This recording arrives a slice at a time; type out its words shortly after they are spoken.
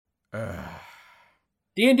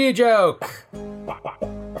D&D joke.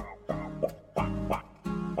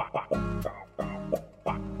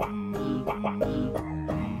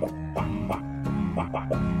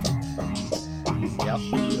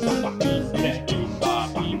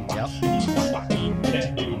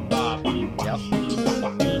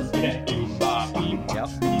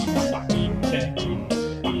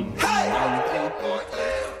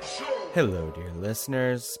 Hello, dear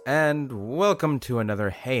listeners, and welcome to another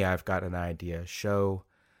Hey, I've Got an Idea show.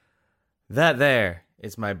 That there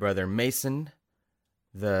is my brother Mason,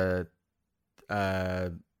 the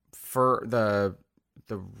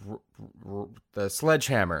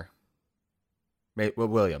sledgehammer,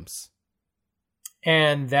 Williams.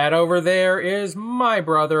 And that over there is my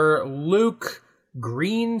brother Luke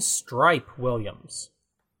Green Stripe Williams.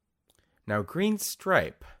 Now, Green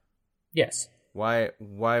Stripe. Yes. What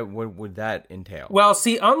would that entail? Well,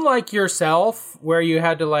 see, unlike yourself, where you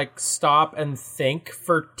had to, stop and think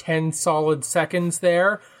for 10 solid seconds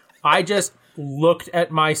there, I just looked at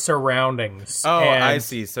my surroundings. Oh, I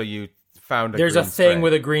see. So you found there's a thing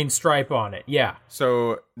with a green stripe on it, yeah.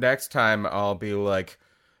 So next time I'll be like,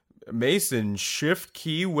 Mason Shift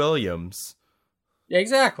Key Williams.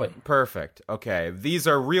 Exactly. Perfect. Okay, these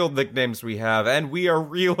are real nicknames we have, and we are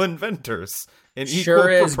real inventors in equal sure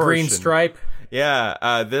is proportion. Green Stripe.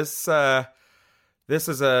 Yeah, this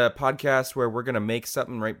is a podcast where we're going to make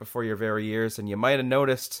something right before your very ears, and you might have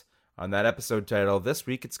noticed on that episode title, this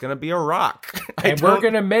week it's going to be a rock. And we're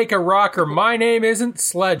going to make a rocker. My name isn't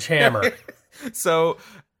Sledgehammer. So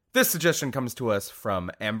this suggestion comes to us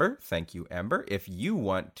from Amber. Thank you, Amber. If you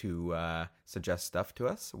want to suggest stuff to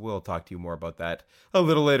us, we'll talk to you more about that a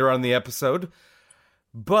little later on in the episode.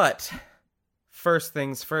 But first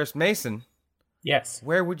things first, Mason. Yes.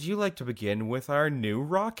 Where would you like to begin with our new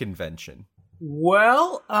rock invention?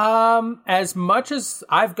 Well, as much as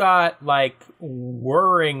I've got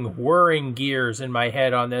whirring gears in my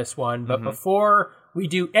head on this one, but before we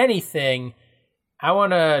do anything, I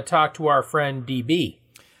want to talk to our friend DB.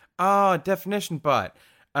 Oh, Definition Bot.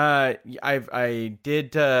 I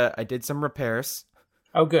did some repairs.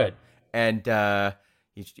 Oh, good. And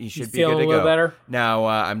he should be feeling good to a little go. Better? Now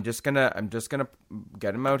I'm just gonna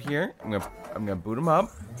get him out here. I'm gonna boot him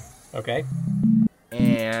up. Okay.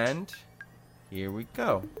 And here we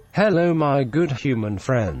go. Hello, my good human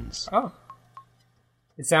friends. Oh.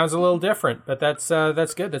 It sounds a little different, but that's good.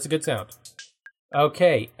 That's a good sound.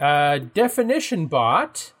 Okay. Definition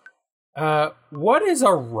Bot. What is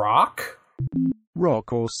a rock?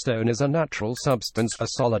 Rock or stone is a natural substance, a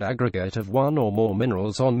solid aggregate of one or more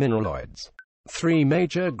minerals or mineraloids. Three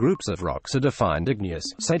major groups of rocks are defined: igneous,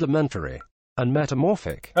 sedimentary, and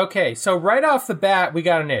metamorphic. Okay, so right off the bat, we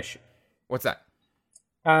got an issue. What's that?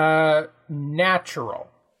 Natural.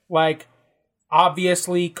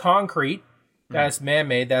 Obviously concrete, that's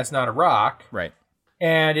man-made, that's not a rock. Right.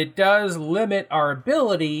 And it does limit our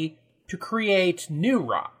ability to create new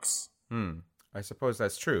rocks. I suppose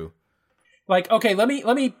that's true. Okay, let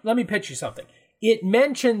me pitch you something. It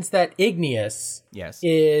mentions that igneous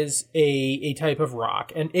is a type of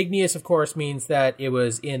rock. And igneous, of course, means that it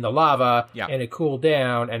was in the lava and it cooled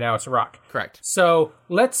down and now it's a rock. Correct. So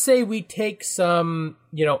let's say we take some,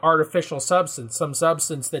 artificial substance, some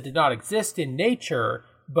substance that did not exist in nature,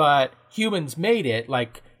 but humans made it,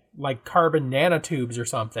 like carbon nanotubes or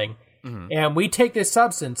something. And we take this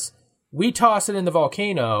substance, we toss it in the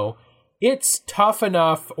volcano. It's tough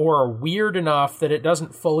enough or weird enough that it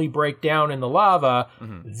doesn't fully break down in the lava.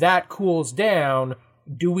 That cools down.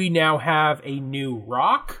 Do we now have a new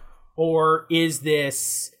rock? Or is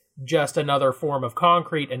this just another form of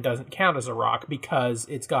concrete and doesn't count as a rock because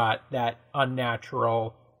it's got that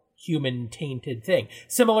unnatural human-tainted thing?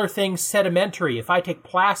 Similar thing, sedimentary. If I take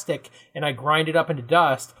plastic and I grind it up into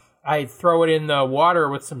dust, I throw it in the water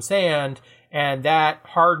with some sand, and that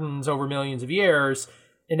hardens over millions of years,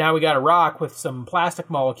 and now we got a rock with some plastic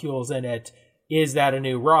molecules in it. Is that a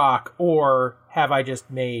new rock, or have I just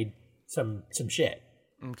made some shit?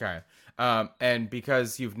 Okay. And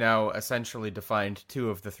because you've now essentially defined two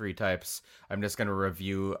of the three types, I'm just going to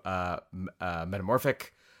review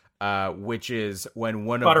metamorphic, which is when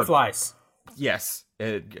one of butterflies. Yes,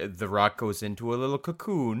 the rock goes into a little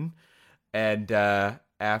cocoon, and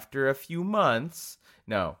after a few months,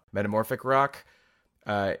 metamorphic rock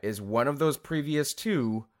is one of those previous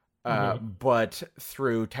two, but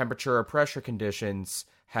through temperature or pressure conditions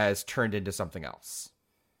has turned into something else.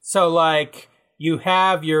 So, you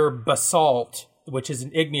have your basalt, which is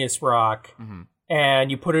an igneous rock,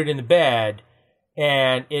 and you put it in the bed,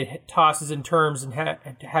 and it tosses and turns and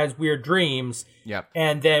has weird dreams. Yep.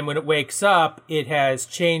 And then when it wakes up, it has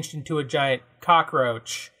changed into a giant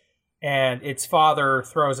cockroach, and its father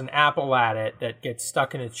throws an apple at it that gets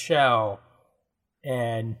stuck in its shell,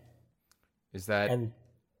 and Is that I'm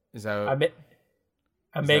is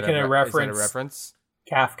making that a reference. Is that a reference?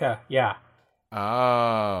 Kafka, yeah,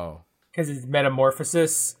 Oh, because it's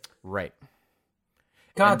Metamorphosis. right.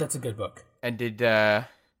 God, And- that's a good book. And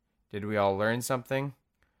did we all learn something?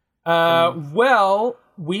 Well,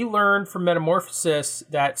 we learned from Metamorphosis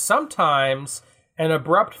that sometimes an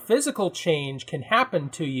abrupt physical change can happen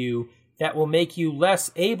to you that will make you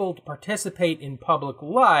less able to participate in public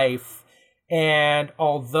life, and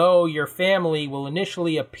although your family will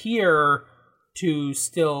initially appear to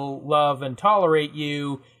still love and tolerate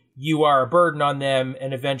you, you are a burden on them,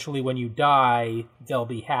 and eventually when you die, they'll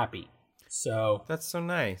be happy. So, That's so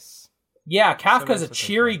nice. yeah, Kafka's nice a to think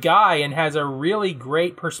cheery of. guy and has a really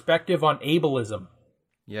great perspective on ableism.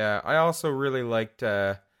 Yeah, I also really liked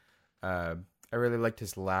I really liked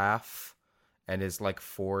his laugh and his like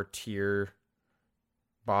 4-tier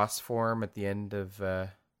boss form at the end of the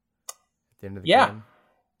Yeah. game.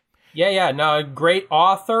 Yeah, no, great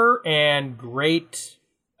author and great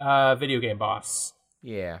video game boss.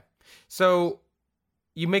 Yeah. So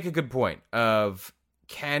you make a good point of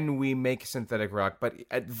can we make synthetic rock, but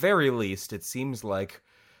at very least it seems like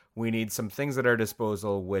we need some things at our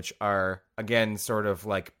disposal which are again sort of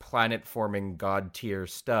like planet forming god tier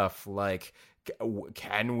stuff like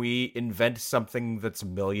can we invent something that's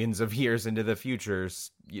millions of years into the future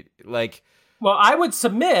like Well, I would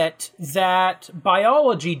submit that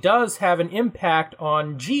biology does have an impact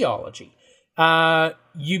on geology.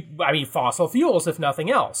 Fossil fuels, if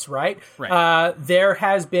nothing else, right? Right. There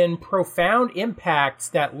has been profound impacts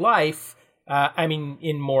that life,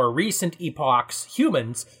 in more recent epochs,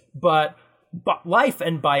 humans, but life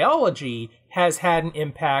and biology has had an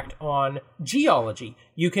impact on geology.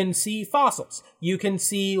 You can see fossils. You can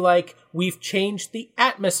see, like, we've changed the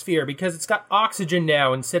atmosphere because it's got oxygen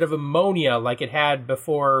now instead of ammonia like it had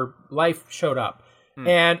before life showed up.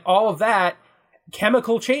 And all of that,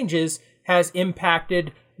 chemical changes, has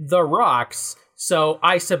impacted the rocks. So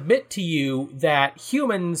I submit to you that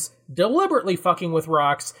humans deliberately fucking with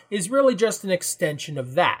rocks is really just an extension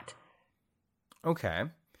of that. Okay.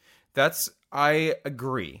 I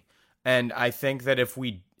agree. And I think that if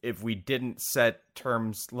we didn't set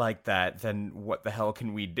terms like that, then what the hell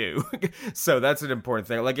can we do? So that's an important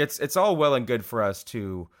thing. Like it's all well and good for us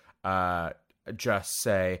to just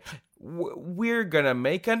say we're going to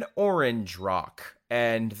make an orange rock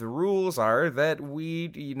and the rules are that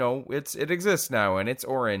it exists now and it's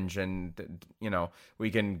orange and we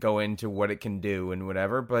can go into what it can do and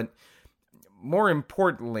whatever, but more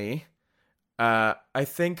importantly, I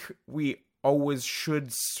think we always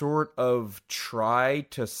should sort of try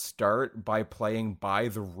to start by playing by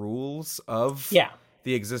the rules of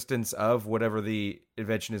the existence of whatever the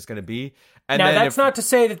invention is going to be. And now, then that's not to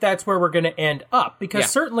say that that's where we're going to end up, because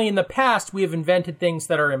certainly in the past we have invented things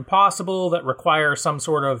that are impossible, that require some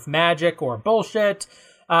sort of magic or bullshit.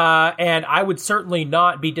 And I would certainly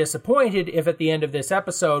not be disappointed if at the end of this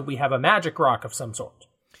episode we have a magic rock of some sort.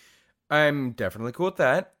 I'm definitely cool with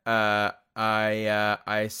that.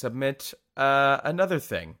 I submit another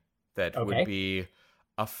thing that would be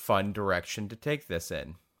a fun direction to take this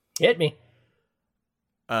in. Hit me.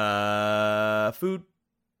 Food.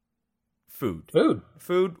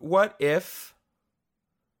 What if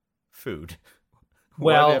food?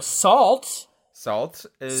 Well, What if salt. salt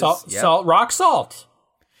is Salt, rock salt.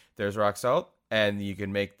 There's rock salt, and you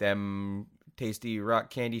can make them tasty rock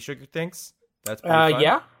candy sugar things. That's pretty fun.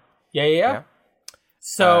 Yeah.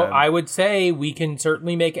 So I would say we can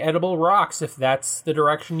certainly make edible rocks if that's the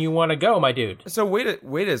direction you want to go, my dude. So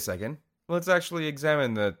wait a second. Let's actually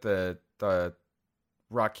examine the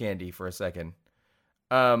rock candy for a second.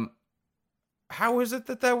 How is it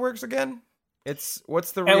that works again?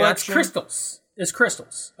 What's the reaction? Well, it's crystals. It's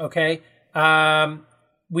crystals, okay?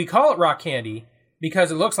 We call it rock candy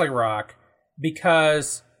because it looks like rock,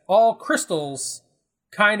 because all crystals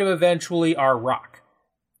kind of eventually are rock.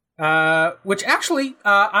 Which actually,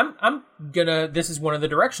 I'm gonna. This is one of the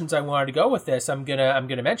directions I wanted to go with this. I'm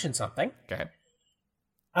gonna mention something. Okay.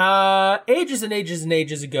 Ages and ages and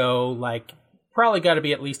ages ago, like probably got to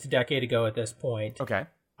be at least a decade ago at this point. Okay.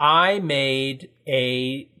 I made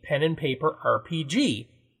a pen and paper RPG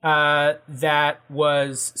that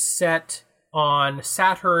was set on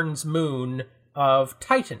Saturn's moon of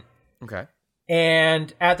Titan. Okay.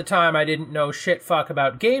 And at the time, I didn't know shit fuck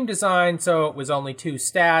about game design, so it was only 2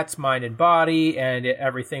 stats, mind and body, and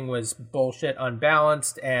everything was bullshit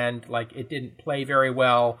unbalanced, and like it didn't play very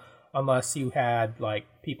well. unless you had like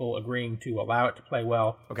people agreeing to allow it to play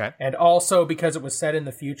well. Okay. And also because it was set in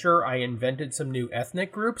the future, I invented some new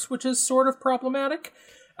ethnic groups, which is sort of problematic.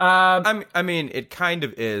 I mean, it kind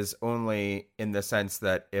of is, only in the sense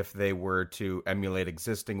that if they were to emulate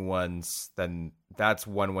existing ones, then that's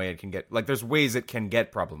one way it can get, like, there's ways it can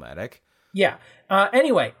get problematic. Yeah.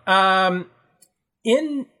 Anyway,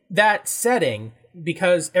 in that setting,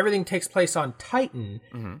 because everything takes place on Titan,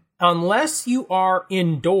 unless you are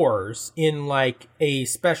indoors in like a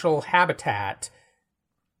special habitat,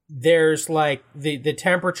 there's like the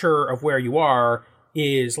temperature of where you are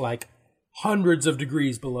is like hundreds of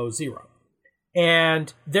degrees below zero.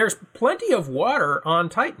 And there's plenty of water on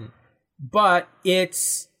Titan, but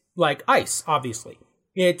it's like ice, obviously.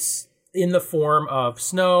 It's in the form of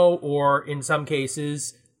snow, or in some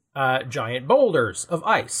cases, giant boulders of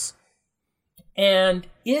ice. And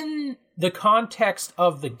in the context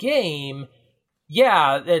of the game,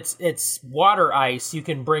 yeah, it's water ice. You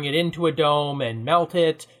can bring it into a dome and melt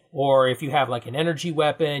it, or if you have like an energy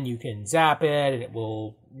weapon, you can zap it and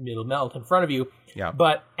it'll melt in front of you. Yeah.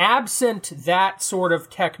 But absent that sort of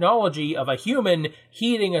technology of a human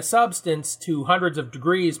heating a substance to hundreds of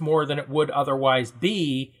degrees more than it would otherwise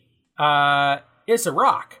be, it's a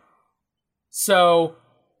rock. So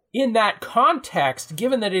in that context,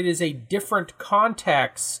 given that it is a different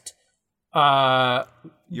context for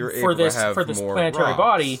this planetary rocks.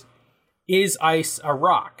 body, is ice a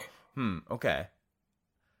rock? Okay.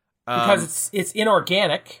 Because it's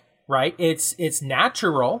inorganic, right? It's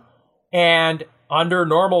natural, and under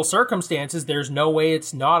normal circumstances, there's no way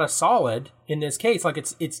it's not a solid in this case. Like,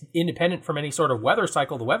 it's independent from any sort of weather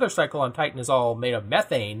cycle. The weather cycle on Titan is all made of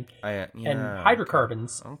methane and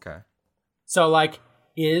hydrocarbons. Okay. So, like,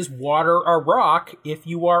 is water a rock if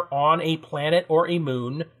you are on a planet or a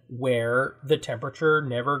moon where the temperature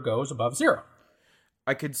never goes above zero?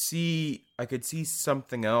 I could see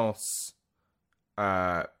something else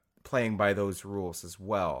playing by those rules as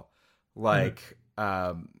well. Like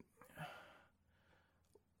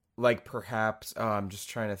like perhaps I'm just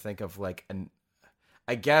trying to think of like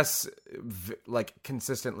I guess like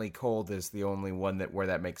consistently cold is the only one where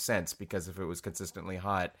that makes sense, because if it was consistently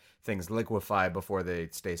hot, things liquefy before they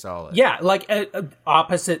stay solid. Yeah, like a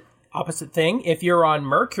opposite thing. If you're on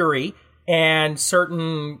Mercury and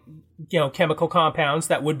certain chemical compounds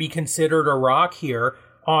that would be considered a rock here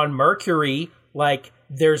on Mercury, like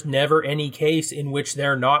there's never any case in which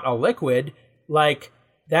they're not a liquid. Like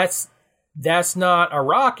that's not a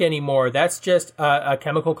rock anymore. That's just a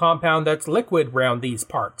chemical compound that's liquid around these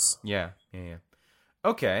parts. Yeah.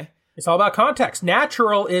 Okay. It's all about context.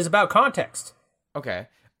 Natural is about context. Okay.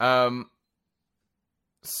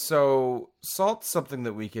 So salt's something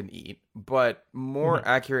that we can eat, but more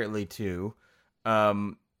accurately too,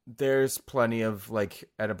 there's plenty of like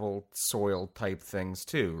edible soil type things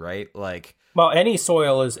too, right? Like, well, any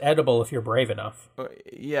soil is edible if you're brave enough.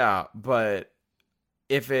 Yeah, but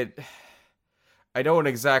I don't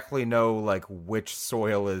exactly know like which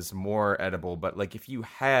soil is more edible, but like if you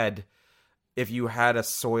had a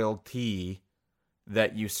soil tea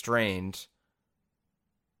that you strained,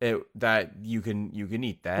 that you can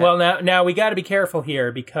eat that. Well, now we got to be careful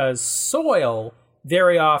here, because soil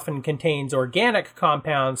very often contains organic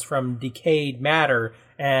compounds from decayed matter,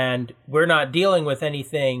 and we're not dealing with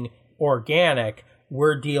anything organic.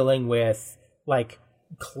 We're dealing with like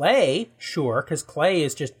clay, sure, because clay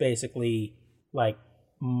is just basically like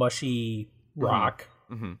mushy rock,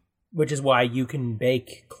 which is why you can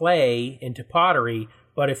bake clay into pottery.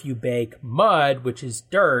 But if you bake mud, which is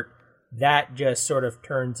dirt, that just sort of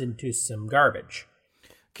turns into some garbage.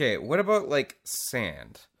 Okay, what about like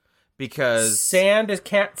sand? Because sand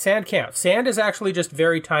counts. Sand is actually just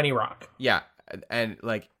very tiny rock. Yeah, and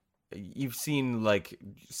like you've seen like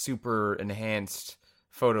super enhanced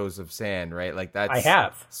photos of sand, right? Like that's I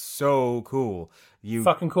have. So cool. You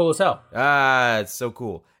fucking cool as hell. It's so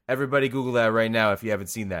cool. Everybody Google that right now if you haven't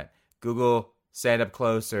seen that. Google sand up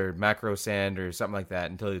close or macro sand or something like that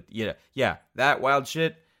until yeah, that wild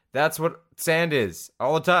shit. That's what sand is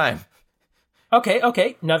all the time.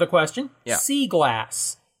 Okay. Another question. Yeah. Sea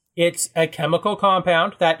glass. It's a chemical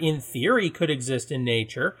compound that in theory could exist in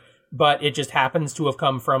nature, but it just happens to have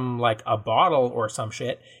come from like a bottle or some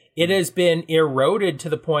shit. It has been eroded to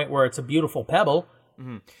the point where it's a beautiful pebble.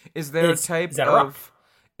 Mm-hmm. Is there a type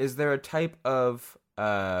of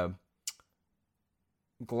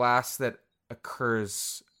glass that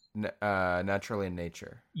occurs naturally in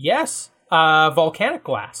nature? Yes. Volcanic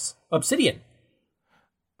glass. Obsidian.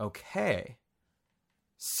 Okay.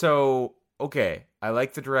 So, okay. I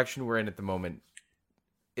like the direction we're in at the moment.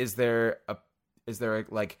 Is there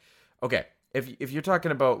like, okay, if you're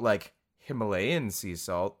talking about like Himalayan sea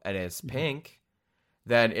salt and it's pink,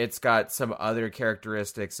 then it's got some other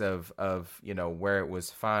characteristics of where it was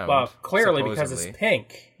found. Well, clearly supposedly. because it's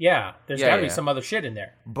pink. Yeah, there's got to be some other shit in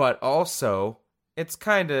there. But also, it's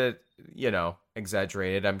kind of,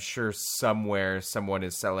 exaggerated. I'm sure somewhere someone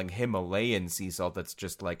is selling Himalayan sea salt that's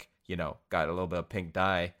just like, got a little bit of pink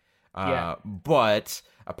dye. But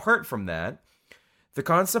apart from that, the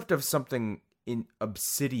concept of something in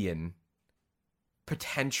obsidian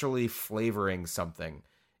potentially flavoring something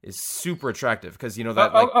is super attractive because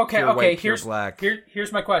that pure white, pure black.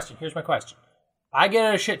 Here's my question. I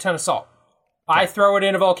get a shit ton of salt. Okay. I throw it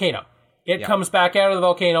in a volcano. It comes back out of the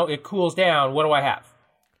volcano. It cools down. What do I have?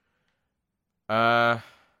 I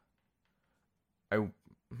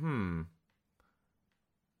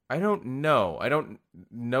don't know. I don't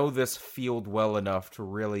know this field well enough to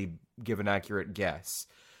really give an accurate guess.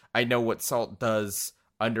 I know what salt does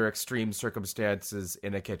under extreme circumstances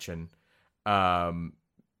in a kitchen.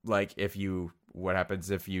 Like what happens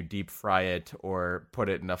if you deep fry it or put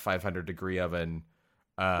it in a 500 degree oven?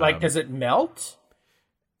 Does it melt?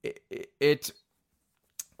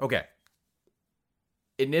 Okay.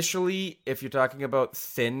 Initially, if you're talking about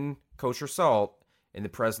thin kosher salt in the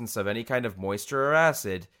presence of any kind of moisture or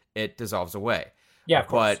acid, it dissolves away. Yeah, of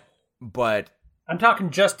course. But I'm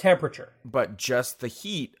talking just temperature. But just the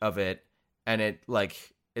heat of it, and it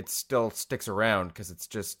still sticks around because it's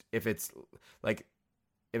just if it's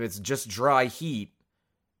just dry heat,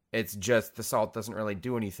 it's just the salt doesn't really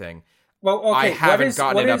do anything. Well, okay, I haven't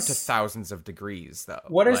gotten it up to thousands of degrees, though.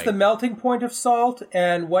 What is the melting point of salt,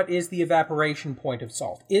 and what is the evaporation point of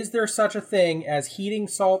salt? Is there such a thing as heating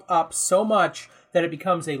salt up so much that it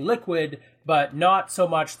becomes a liquid, but not so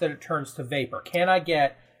much that it turns to vapor? Can I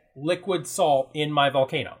get liquid salt in my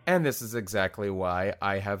volcano? And this is exactly why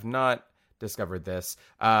I have not discovered this.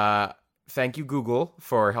 Thank you, Google,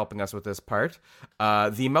 for helping us with this part.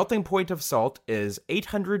 The melting point of salt is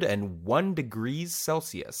 801 degrees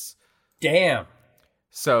Celsius. Damn.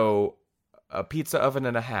 So, a pizza oven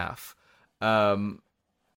and a half.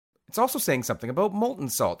 It's also saying something about molten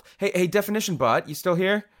salt. Hey, definition bot, you still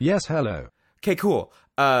here? Yes, hello. Okay, cool.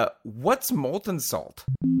 What's molten salt?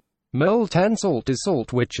 Molten salt is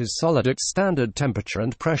salt which is solid at standard temperature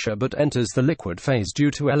and pressure but enters the liquid phase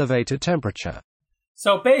due to elevated temperature.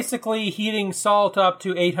 So basically, heating salt up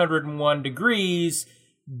to 801 degrees,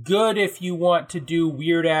 good if you want to do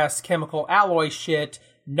weird-ass chemical alloy shit,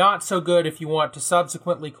 not so good if you want to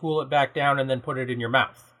subsequently cool it back down and then put it in your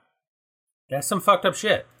mouth. That's some fucked up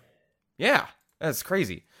shit. Yeah, that's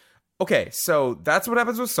crazy. Okay, so that's what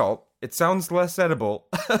happens with salt. It sounds less edible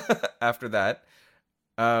after that.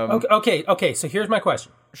 Okay, so here's my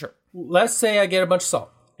question. Sure. Let's say I get a bunch of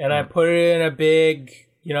salt, and I put it in a big,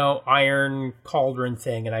 iron cauldron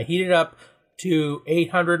thing, and I heat it up to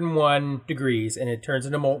 801 degrees, and it turns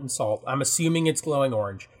into molten salt. I'm assuming it's glowing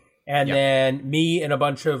orange. And then me and a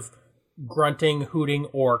bunch of grunting, hooting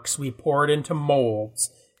orcs, we pour it into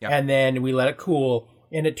molds, and then we let it cool,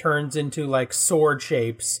 and it turns into, sword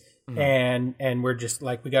shapes, and we're just,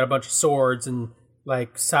 we got a bunch of swords, and,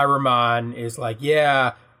 Saruman is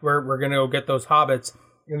we're gonna go get those hobbits,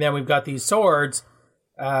 and then we've got these swords.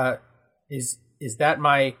 Is that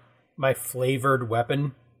my flavored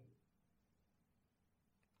weapon?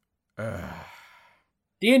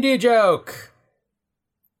 D&D joke!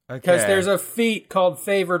 Because there's a feat called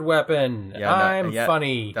favored weapon. I'm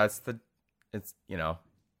funny. I'm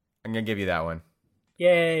gonna give you that one.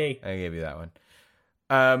 Yay. I gave you that one.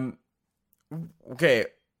 Okay,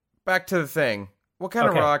 back to the thing. What kind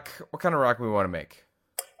of rock we want to make?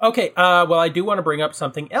 Okay, well, I do want to bring up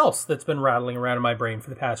something else that's been rattling around in my brain for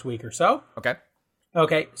the past week or so.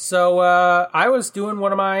 Okay, so I was doing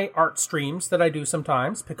one of my art streams that I do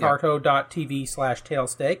sometimes,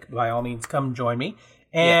 picarto.tv/tailsteak. By all means, come join me.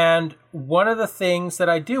 And one of the things that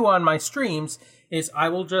I do on my streams is I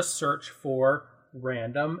will just search for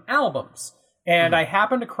random albums. And I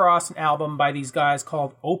happened across an album by these guys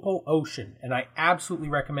called Opal Ocean. And I absolutely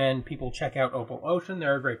recommend people check out Opal Ocean.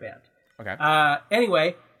 They're a great band. Okay.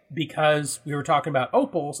 Anyway, because we were talking about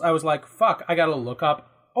opals, I was like, fuck, I gotta look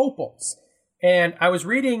up opals. And I was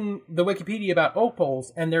reading the Wikipedia about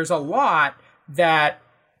opals, and there's a lot that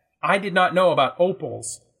I did not know about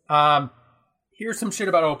opals. Here's some shit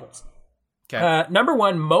about opals. Okay. Number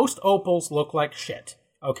one, most opals look like shit.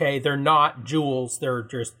 Okay, they're not jewels, they're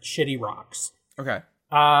just shitty rocks. Okay.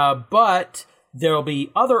 But there'll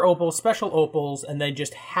be other opals, special opals, and they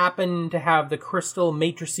just happen to have the crystal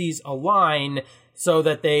matrices align so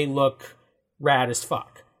that they look rad as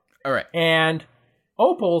fuck. All right. And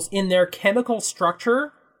opals, in their chemical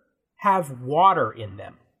structure, have water in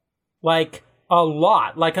them. Like, a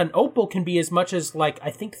lot. Like, an opal can be as much as, like, I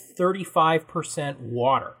think 35%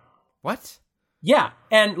 water. What? Yeah,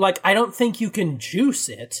 and, like, I don't think you can juice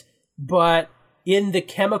it, but in the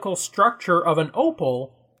chemical structure of an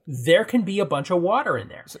opal, there can be a bunch of water in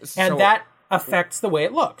there. And that affects the way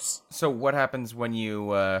it looks. So what happens when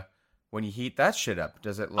you heat that shit up?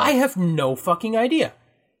 Does it like... I have no fucking idea.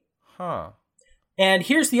 Huh. And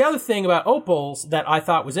here's the other thing about opals that I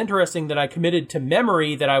thought was interesting that I committed to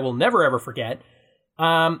memory that I will never ever forget.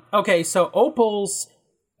 Okay, so opals,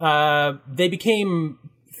 they became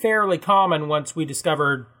fairly common once we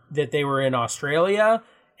discovered that they were in Australia,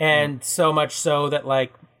 and so much so that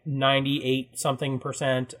like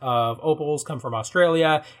 98% of opals come from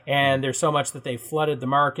Australia, and there's so much that they flooded the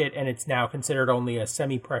market, and it's now considered only a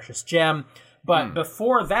semi-precious gem. But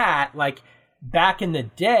before that, like back in the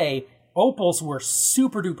day, opals were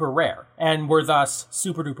super duper rare and were thus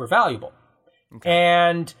super duper valuable. Okay.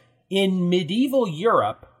 And in medieval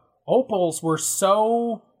Europe, opals were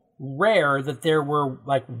so rare that there were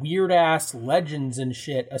like weird ass legends and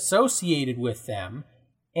shit associated with them.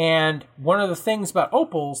 And one of the things about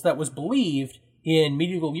opals that was believed in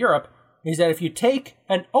medieval Europe is that if you take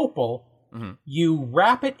an opal, you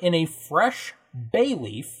wrap it in a fresh bay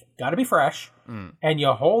leaf, gotta be fresh, and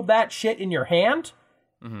you hold that shit in your hand,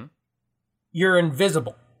 you're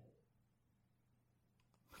invisible.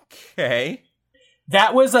 Okay.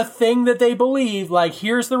 That was a thing that they believed, like,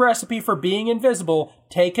 here's the recipe for being invisible.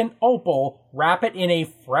 Take an opal, wrap it in a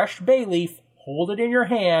fresh bay leaf, hold it in your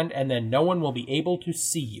hand, and then no one will be able to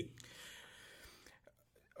see you.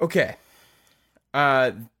 Okay.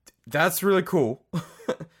 That's really cool.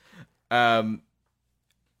 And,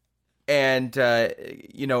 in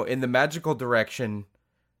the magical direction,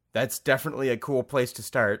 that's definitely a cool place to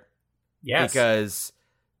start. Yes. Because,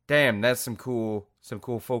 damn, that's some cool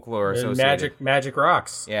folklore associated. Magic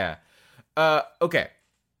rocks. Yeah. Okay.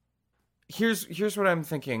 Here's what I'm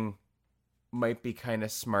thinking might be kind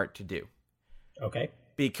of smart to do. Okay.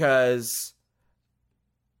 Because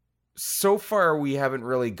so far we haven't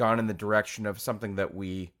really gone in the direction of something that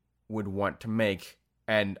we would want to make,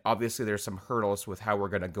 and obviously there's some hurdles with how we're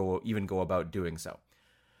going to go about doing so.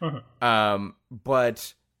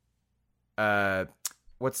 But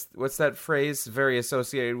what's that phrase very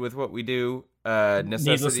associated with what we do?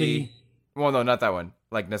 Necessity. Well, no, not that one.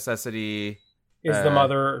 Like necessity is the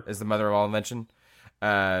mother of all invention.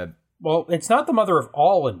 Well, it's not the mother of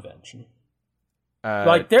all invention.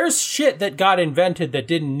 Like, there's shit that got invented that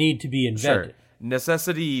didn't need to be invented. Sure.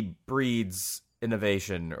 Necessity breeds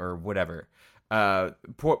innovation, or whatever.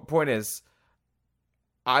 Point is,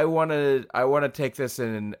 I want to take this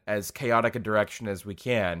in as chaotic a direction as we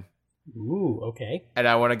can. Ooh, okay. And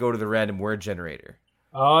I want to go to the random word generator.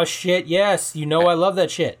 Oh shit! Yes, I love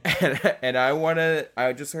that shit. And I want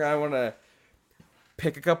to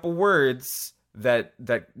pick a couple words that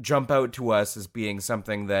jump out to us as being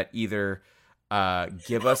something that either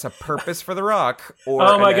give us a purpose for the rock, or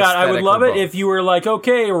oh my god, I would love it if you were like,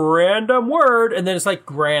 okay, random word, and then it's like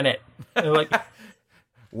granite. And like,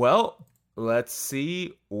 well, let's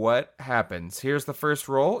see what happens. Here's the first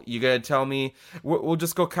roll. You gotta tell me. We'll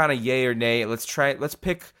just go kind of yay or nay. Let's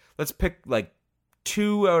pick like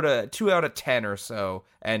 2 out of 10 or so,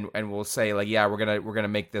 and we'll say like, yeah, we're gonna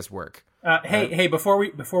make this work. Hey, before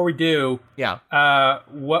we do, yeah.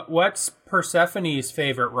 What's Persephone's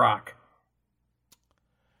favorite rock?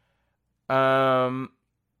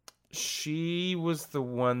 She was the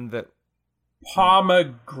one that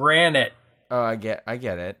pomegranate. Oh, I get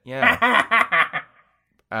it. Yeah.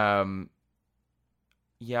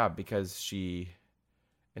 Yeah, because she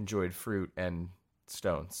enjoyed fruit and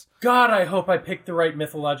stones. God, I hope I picked the right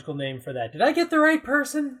mythological name for that. Did I get the right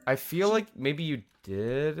person? I feel like maybe you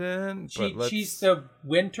didn't. She's the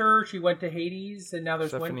winter. She went to Hades, and now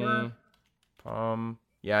there's winter.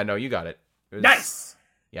 Yeah, no, you got it. Nice.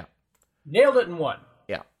 Yeah. Nailed it in one.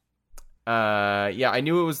 Yeah. Yeah, I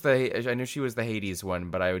knew she was the Hades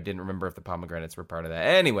one, but I didn't remember if the pomegranates were part of that.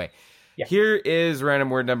 Anyway, Here is random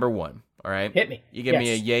word number 1. All right. Hit me. You give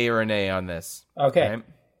me a yay or a nay on this. Okay. Right?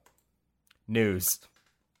 News.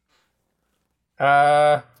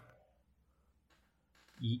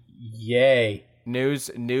 Yay.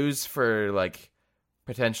 News for like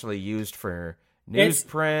potentially used for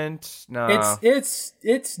newsprint. No.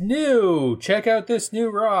 It's new. Check out this new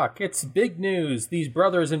rock. It's big news. These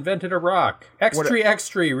brothers invented a rock.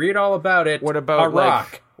 Extra. Read all about it. What about a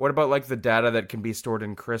rock? What about like the data that can be stored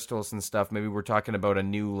in crystals and stuff? Maybe we're talking about a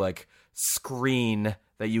new like screen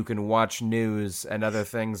that you can watch news and other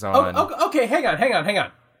things on. Okay, hang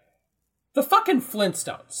on. The fucking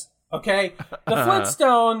Flintstones. Okay? The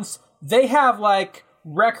Flintstones, they have like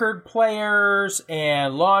record players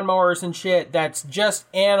and lawnmowers and shit that's just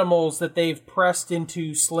animals that they've pressed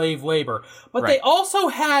into slave labor. But they also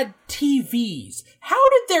had TVs. How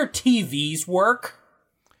did their TVs work?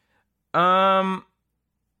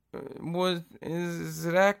 Is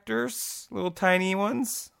it actors? Little tiny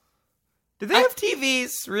ones? Did they have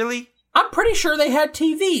TVs? Really? I'm pretty sure they had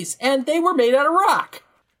TVs, and they were made out of rock.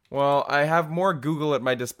 Well, I have more Google at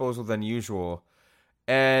my disposal than usual.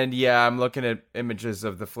 And yeah, I'm looking at images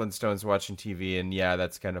of the Flintstones watching TV, and yeah,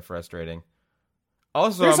 that's kind of frustrating.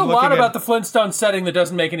 Also, There's a lot about the Flintstone setting that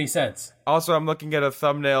doesn't make any sense. Also, I'm looking at a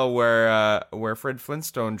thumbnail where Fred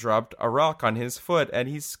Flintstone dropped a rock on his foot, and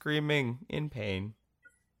he's screaming in pain.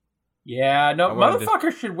 Yeah, no,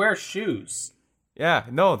 motherfuckers should wear shoes. Yeah,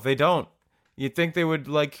 no, they don't. You'd think they would,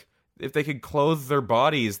 like, if they could clothe their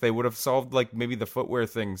bodies, they would have solved, like, maybe the footwear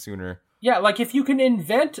thing sooner. Yeah, like, if you can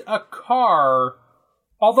invent a car...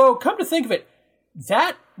 Although, come to think of it,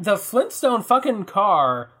 the Flintstone fucking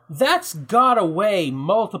car, that's gotta weigh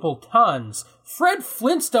multiple tons. Fred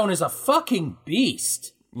Flintstone is a fucking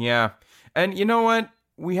beast. Yeah. And you know what?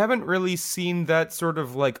 We haven't really seen that sort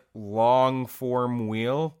of, like, long-form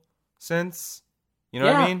wheel since. You know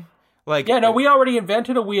what I mean? Like, yeah, no, we already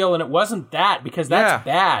invented a wheel, and it wasn't that, because that's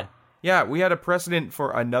bad. Yeah, we had a precedent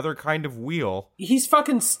for another kind of wheel. He's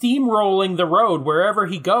fucking steamrolling the road wherever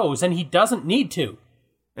he goes, and he doesn't need to.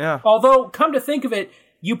 Yeah. Although, come to think of it,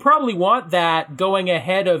 you probably want that going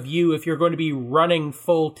ahead of you if you're going to be running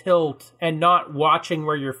full tilt and not watching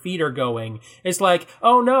where your feet are going. It's like,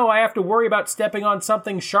 oh no, I have to worry about stepping on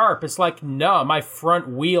something sharp. It's like, no, my front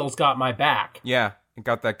wheel's got my back. Yeah, it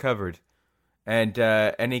got that covered. And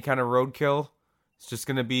any kind of roadkill, it's just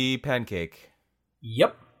going to be pancake.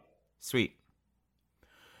 Yep. Sweet.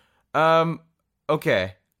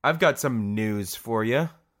 Okay, I've got some news for you.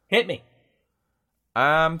 Hit me.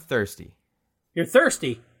 I'm thirsty. You're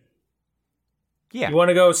thirsty? Yeah. You want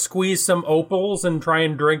to go squeeze some opals and try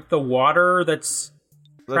and drink the water that's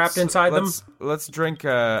trapped inside them? Let's drink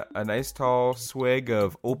a nice tall swig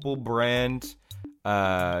of Opal brand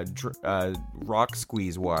rock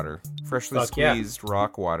squeeze water. Freshly squeezed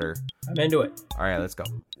rock water. I'm into it. All right, let's go.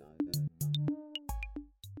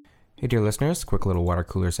 Hey, dear listeners, quick little water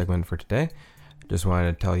cooler segment for today. Just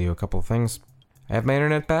wanted to tell you a couple of things. I have my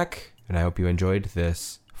internet back, and I hope you enjoyed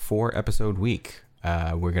this 4-episode week.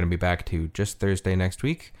 We're going to be back to just Thursday next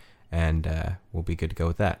week, and we'll be good to go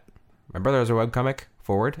with that. My brother has a webcomic,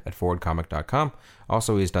 Forward, at forwardcomic.com.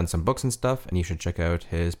 Also, he's done some books and stuff, and you should check out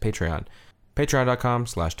his Patreon.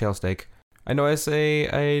 Patreon.com/tailsteak. I know I say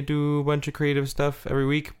I do a bunch of creative stuff every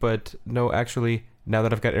week, but no, actually, now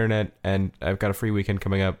that I've got internet and I've got a free weekend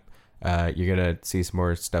coming up, you're going to see some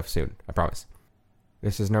more stuff soon. I promise.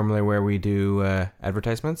 This is normally where we do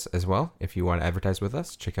advertisements as well. If you want to advertise with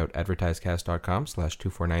us, check out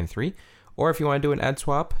advertisecast.com/2493. Or if you want to do an ad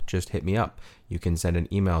swap, just hit me up. You can send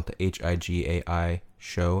an email to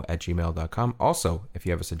higaishow@gmail.com. Also, if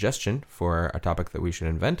you have a suggestion for a topic that we should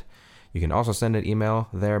invent, you can also send an email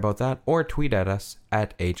there about that, or tweet at us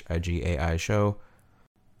at higaishow.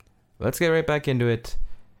 Let's get right back into it.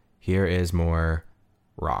 Here is more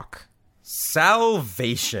rock.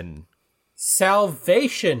 Salvation.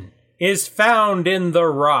 Salvation is found in the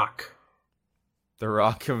rock. The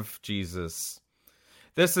rock of Jesus.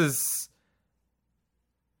 This is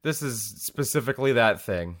specifically that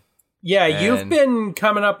thing. Yeah, you've been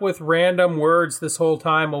coming up with random words this whole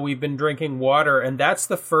time while we've been drinking water, and that's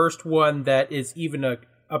the first one that is even a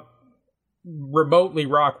remotely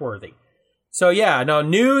rock-worthy. So yeah, no,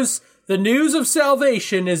 the news of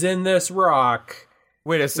salvation is in this rock.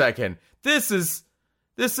 Wait a second. This is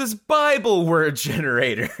Bible word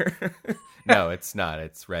generator. No, it's not.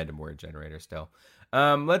 It's random word generator still.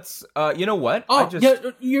 Let's you know what? Yeah,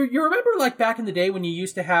 you remember like back in the day when you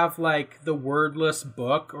used to have like the wordless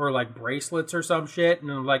book or like bracelets or some shit,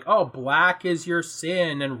 and like, oh, black is your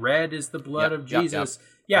sin and red is the blood of Jesus.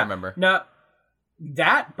 Yeah, I remember. Now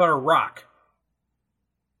that, but a rock.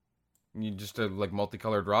 You just a like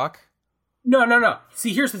multicolored rock? No.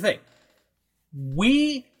 See, here's the thing.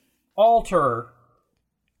 We alter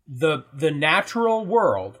the natural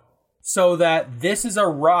world so that this is a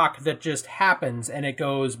rock that just happens and it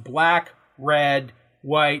goes black, red,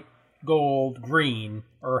 white, gold, green,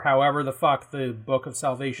 or however the fuck the Book of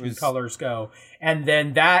Salvation colors go. And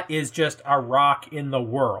then that is just a rock in the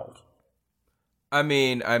world. I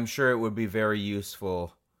mean, I'm sure it would be very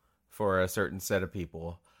useful for a certain set of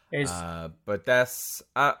people. But that's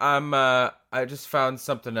I just found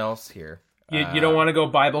something else here. You don't want to go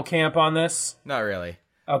Bible camp on this? Not really.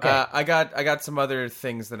 Okay. I got some other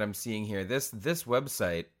things that I'm seeing here. This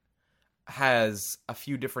website has a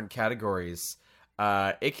few different categories.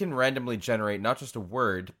 It can randomly generate not just a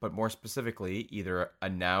word, but more specifically, either a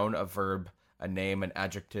noun, a verb, a name, an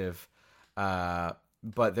adjective.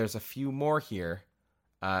 But there's a few more here.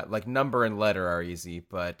 Like number and letter are easy,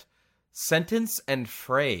 but sentence and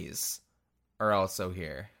phrase are also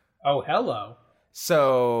here. Oh, hello.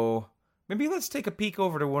 So maybe let's take a peek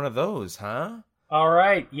over to one of those, huh? All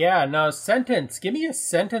right. Yeah. No, sentence. Give me a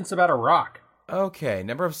sentence about a rock. Okay.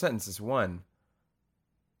 Number of sentences, 1.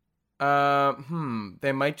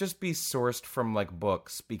 They might just be sourced from like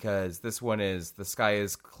books because this one is the sky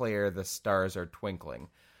is clear, the stars are twinkling.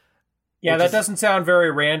 Yeah, that doesn't sound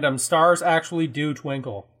very random. Stars actually do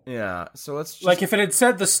twinkle. Yeah, so let's just... Like if it had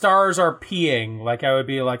said the stars are peeing, like I would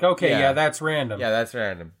be like, okay, yeah that's random. Yeah, that's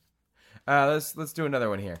random. Let's do another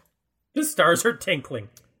one here. The stars are tinkling.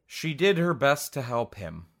 She did her best to help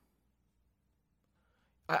him.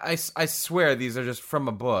 I swear these are just from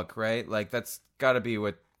a book, right? Like that's got to be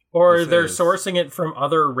what. Or they're sourcing it from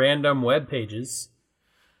other random web pages.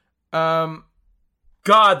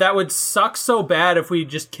 God, that would suck so bad if we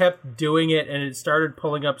just kept doing it and it started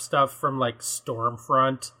pulling up stuff from like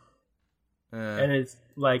Stormfront. And it's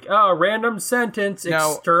like, oh, random sentence,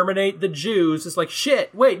 now, exterminate the Jews. It's like,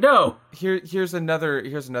 shit, wait, no. Here's another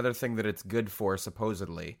thing that it's good for,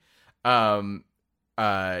 supposedly. If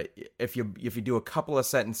you do a couple of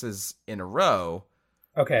sentences in a row,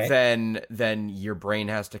 okay, then your brain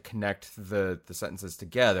has to connect the sentences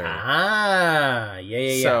together.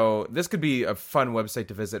 Yeah. So this could be a fun website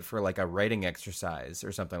to visit for like a writing exercise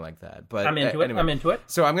or something like that. But I'm into it. I'm into it.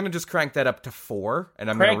 So I'm gonna just crank that up to 4, and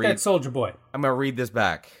I'm gonna read that Soldier Boy. I'm gonna read this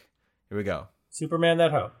back. Here we go. Superman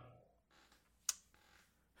that hoe.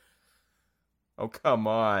 Oh, come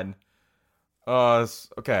on.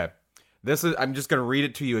 Okay. I'm just gonna read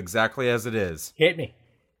it to you exactly as it is. Hit me.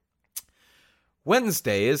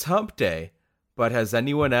 Wednesday is hump day, but has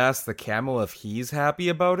anyone asked the camel if he's happy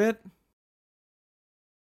about it?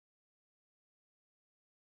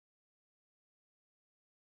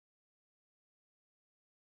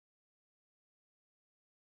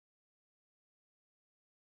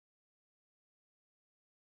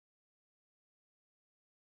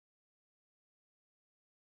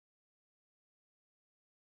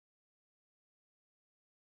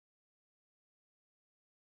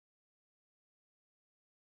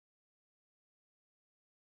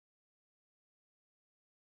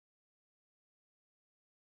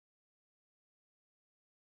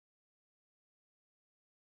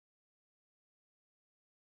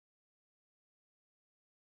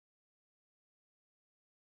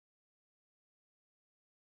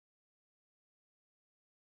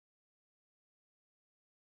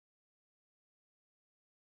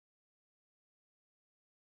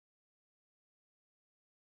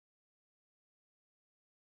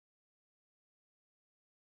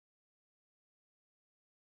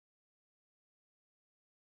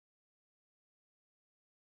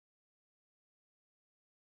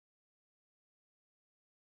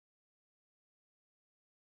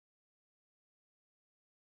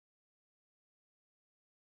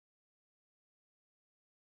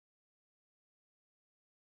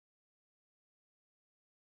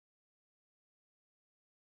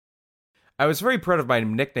 I was very proud of my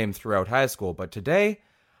nickname throughout high school, but today,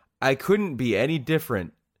 I couldn't be any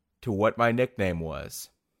different to what my nickname was.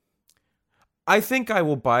 I think I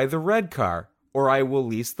will buy the red car, or I will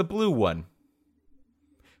lease the blue one.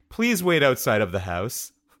 Please wait outside of the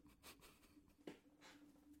house.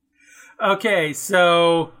 Okay,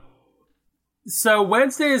 so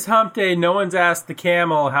Wednesday is hump day. No one's asked the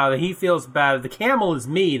camel how he feels about it. The camel is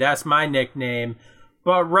me. That's my nickname.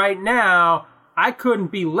 But right now, I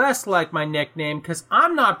couldn't be less like my nickname because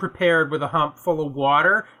I'm not prepared with a hump full of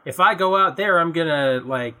water. If I go out there, I'm gonna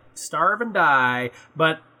like starve and die.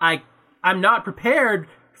 But I'm not prepared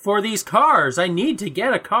for these cars. I need to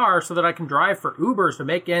get a car so that I can drive for Ubers to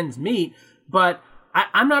make ends meet. But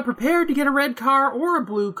I'm not prepared to get a red car or a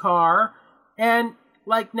blue car. And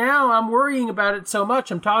like now I'm worrying about it so much.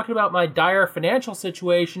 I'm talking about my dire financial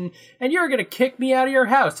situation and you're going to kick me out of your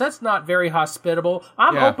house. That's not very hospitable.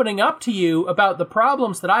 I'm opening up to you about the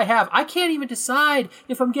problems that I have. I can't even decide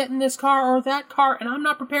if I'm getting this car or that car and I'm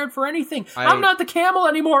not prepared for anything. I'm not the camel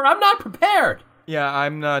anymore. I'm not prepared. Yeah,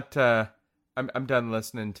 I'm not, I'm done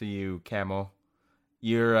listening to you, camel.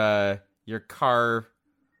 Your car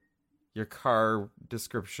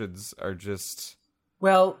descriptions are just...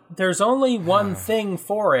 Well, there's only one thing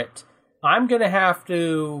for it. I'm going to have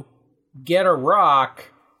to get a rock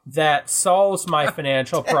that solves my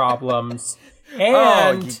financial problems.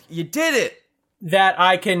 And you did it. That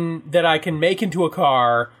I can make into a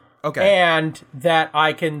car. Okay. And that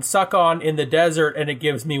I can suck on in the desert and it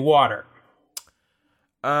gives me water.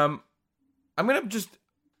 I'm gonna just.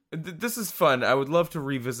 This is fun. I would love to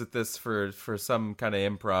revisit this for some kind of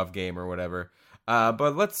improv game or whatever.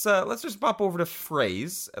 But let's just pop over to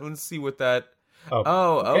phrase and let's see what that.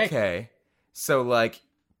 Oh, okay. So like,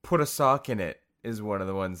 put a sock in it is one of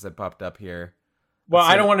the ones that popped up here. Well,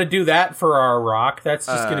 I don't want to do that for our rock. That's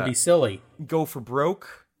just going to be silly. Go for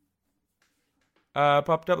broke.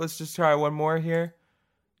 Popped up. Let's just try one more here.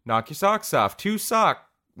 Knock your socks off. 2 sock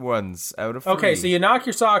ones out of 3. Okay, so you knock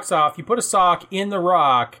your socks off, you put a sock in the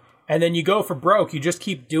rock, and then you go for broke. You just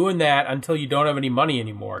keep doing that until you don't have any money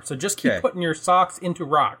anymore. So just keep putting your socks into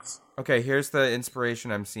rocks. Okay, here's the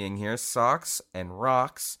inspiration I'm seeing here. Socks and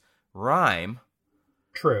rocks rhyme.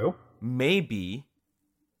 True. Maybe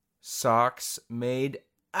socks made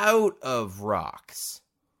out of rocks.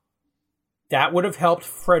 That would have helped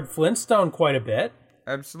Fred Flintstone quite a bit.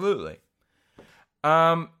 Absolutely.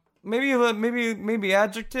 Maybe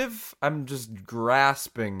adjective. I'm just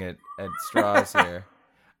grasping at straws here.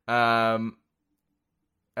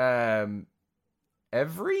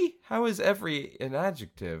 Every? How is every an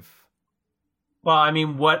adjective? Well, I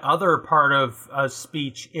mean, what other part of a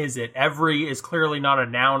speech is it? Every is clearly not a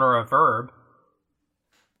noun or a verb.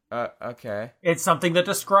 Okay. It's something that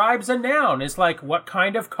describes a noun. It's like, what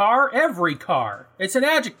kind of car? Every car. It's an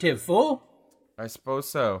adjective, fool. I suppose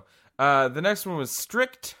so. The next one was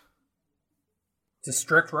strict. It's a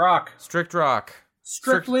strict rock. Strict rock.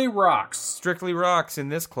 Strictly rocks. Strictly rocks in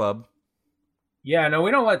this club. Yeah, no,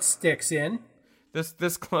 we don't let sticks in.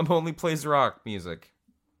 This club only plays rock music.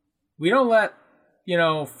 We don't let,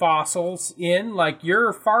 fossils in. Like,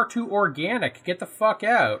 you're far too organic. Get the fuck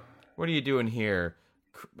out. What are you doing here,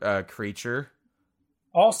 creature?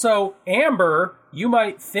 Also, Amber, you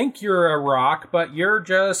might think you're a rock, but you're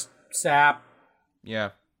just sap.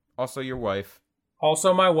 Yeah. Also your wife.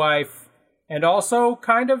 Also my wife. And also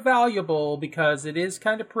kind of valuable because it is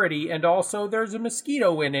kind of pretty. And also there's a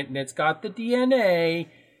mosquito in it and it's got the DNA.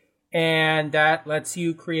 And that lets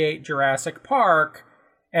you create Jurassic Park.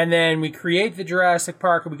 And then we create the Jurassic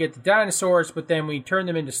Park and we get the dinosaurs, but then we turn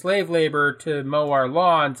them into slave labor to mow our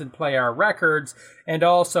lawns and play our records. And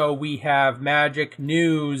also we have magic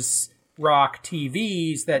news rock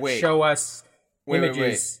TVs that show us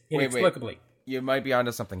images inexplicably. You might be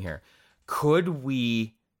onto something here. Could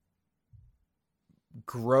we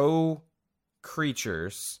grow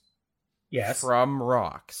creatures from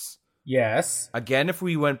rocks? Yes. Again, if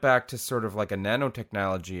we went back to sort of like a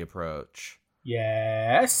nanotechnology approach.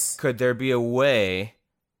 Yes. Could there be a way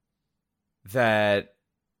that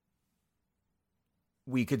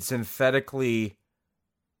we could synthetically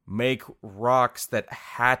make rocks that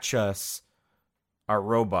hatch us our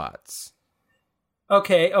robots?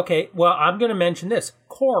 Okay. Well, I'm going to mention this.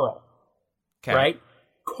 Coral. Okay. Right?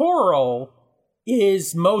 Coral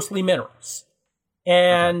is mostly minerals.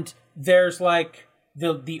 And there's like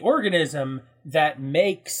the organism that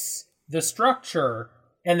makes the structure,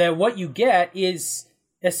 and then what you get is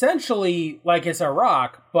essentially like it's a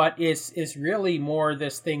rock, but is really more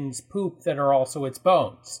this thing's poop that are also its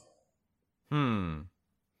bones.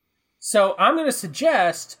 So I'm going to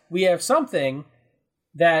suggest we have something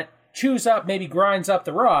that chews up, maybe grinds up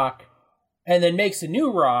the rock, and then makes a new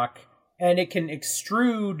rock, and it can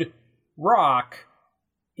extrude rock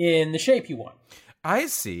in the shape you want. I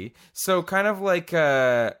see. So kind of like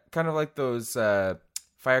those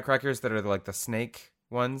firecrackers that are like the snake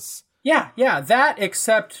ones. Yeah, that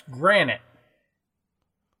except granite.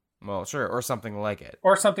 Well, sure, or something like it.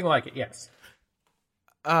 Yes.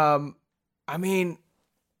 I mean,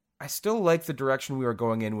 I still like the direction we were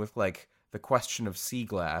going in with like the question of sea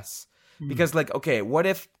glass. Because like, okay, what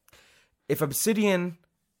if obsidian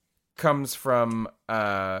comes from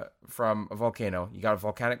a volcano, you got a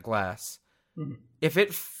volcanic glass. If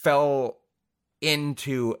it fell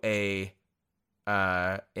into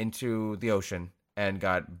into the ocean and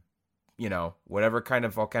got, whatever kind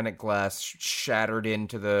of volcanic glass shattered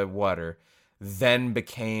into the water, then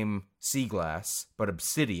became sea glass, but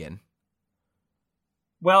obsidian.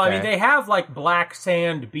 Well, I mean, they have like black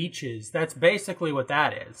sand beaches. That's basically what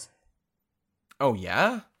that is. Oh,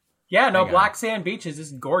 yeah? Yeah, no, black sand beaches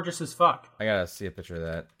is gorgeous as fuck. I gotta see a picture of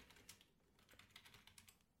that.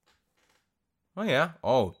 Oh, yeah.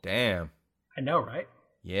 Oh, damn. I know, right?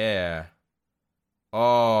 Yeah.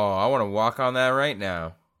 Oh, I want to walk on that right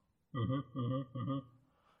now.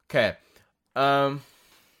 Okay.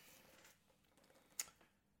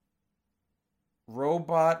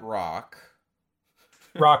 Robot rock.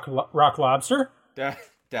 Rock lobster?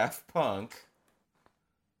 Daft Punk.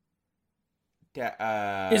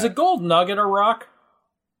 Is a gold nugget a rock?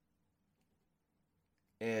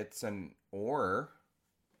 It's an ore.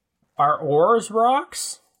 Are ores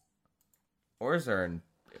rocks? Ores are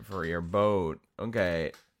for your boat.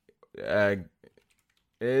 Okay.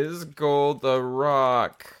 Is gold a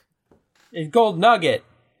rock? A gold nugget.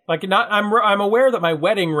 Like, I'm aware that my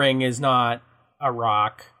wedding ring is not a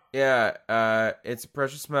rock. Yeah, it's a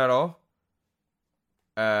precious metal.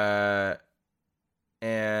 And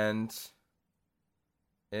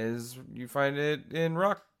you find it in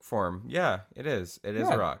rock form. Yeah, it is. It is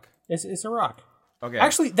a rock. It's a rock. Okay.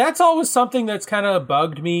 Actually, that's always something that's kind of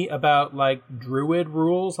bugged me about, like, druid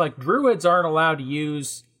rules. Like, druids aren't allowed to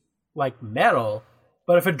use, like, metal.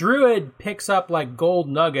 But if a druid picks up, like, gold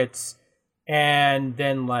nuggets and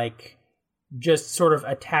then, like, just sort of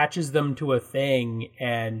attaches them to a thing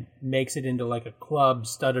and makes it into, like, a club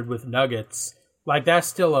studded with nuggets, like, that's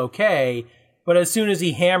still okay. But as soon as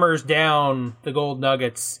he hammers down the gold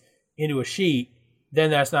nuggets into a sheet,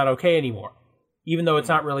 then that's not okay anymore. Even though it's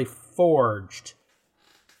not really forged.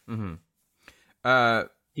 Mm-hmm.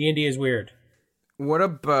 D&D is weird. What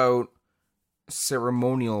about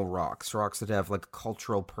ceremonial rocks? Rocks that have, like, a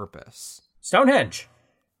cultural purpose? Stonehenge.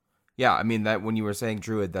 Yeah, I mean, that when you were saying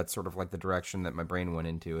druid, that's sort of like the direction that my brain went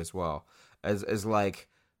into as well. As like,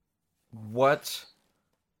 what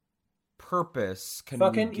purpose can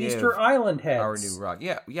fucking we give Easter Island heads? our new rock?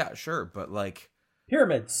 Yeah, sure, but like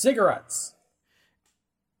pyramids, cigarettes.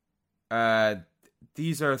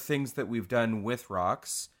 These are things that we've done with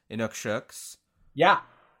rocks. Inukshuks. Yeah.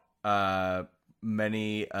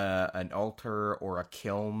 Many an altar or a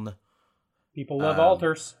kiln. People love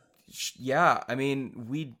altars. Yeah, I mean,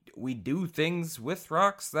 we do things with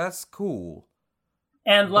rocks. That's cool.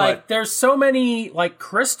 And, like, there's so many, like,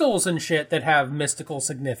 crystals and shit that have mystical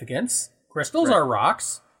significance. Crystals are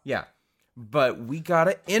rocks. Yeah. But we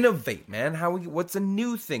gotta innovate, man. What's a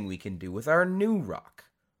new thing we can do with our new rock?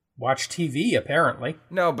 Watch TV, apparently.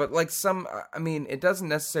 No, but, like, I mean, it doesn't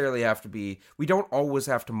necessarily have to be... We don't always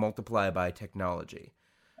have to multiply by technology.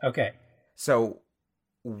 Okay. So,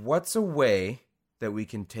 what's a way that we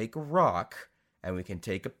can take a rock and we can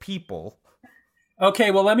take a people?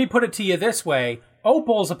 Okay, well, let me put it to you this way.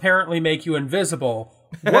 Opals apparently make you invisible.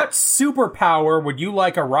 What superpower would you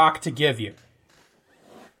like a rock to give you?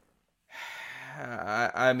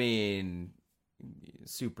 I mean,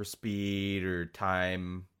 super speed or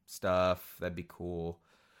time stuff. That'd be cool.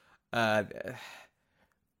 It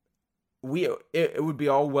would be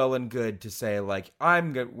all well and good to say, like,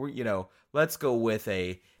 let's go with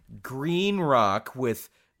a green rock with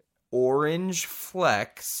orange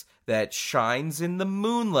flecks that shines in the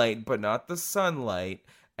moonlight but not the sunlight,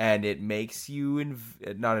 and it makes you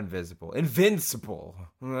not invisible, invincible.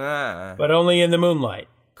 But only in the moonlight.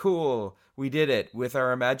 Cool. We did it with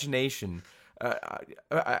our imagination.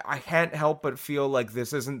 I can't help but feel like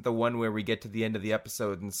this isn't the one where we get to the end of the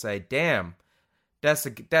episode and say, damn, that's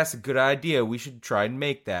a good idea. We should try and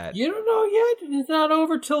make that. You don't know yet. It's not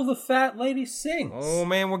over till the fat lady sings. Oh,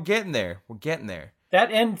 man, we're getting there.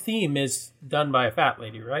 That end theme is done by a fat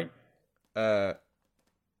lady, right? No.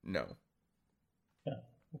 Yeah.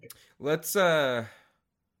 Okay. Let's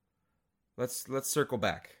circle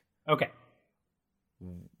back. Okay.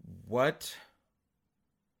 What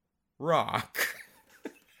rock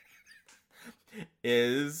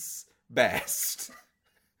is best?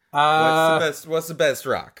 What's the best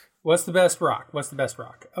rock? What's the best rock?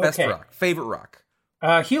 Okay. Best rock. Favorite rock.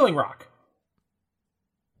 Healing rock.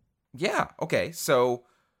 Yeah, okay. So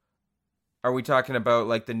are we talking about,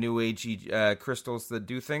 like, the new agey crystals that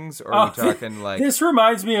do things? Or are we talking, like... This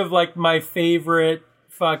reminds me of, like, my favorite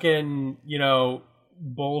fucking,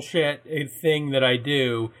 bullshit thing that I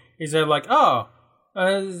do. Is that, like,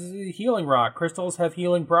 healing rock. Crystals have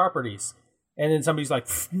healing properties. And then somebody's like,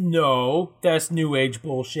 no, that's new age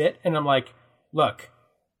bullshit. And I'm like, look,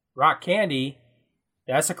 rock candy,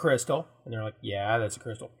 that's a crystal. And they're like, yeah, that's a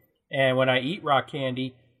crystal. And when I eat rock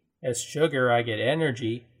candy as sugar, I get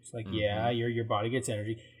energy. It's like, yeah, your body gets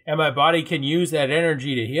energy. And my body can use that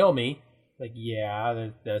energy to heal me. Like, yeah,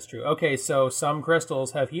 that's true. Okay, so some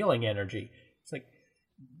crystals have healing energy. It's like,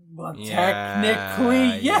 well,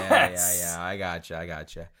 technically, yes. Yeah, I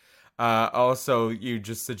gotcha. Also, you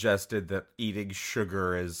just suggested that eating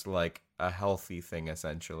sugar is, like, a healthy thing,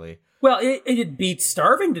 essentially. Well, it beats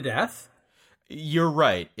starving to death. You're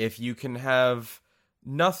right. If you can have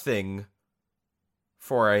nothing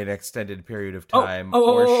for an extended period of time,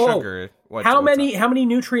 sugar... How many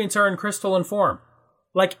nutrients are in crystalline form?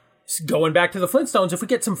 Like, going back to the Flintstones, if we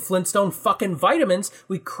get some Flintstone fucking vitamins,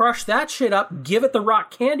 we crush that shit up, give it the rock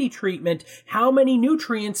candy treatment. How many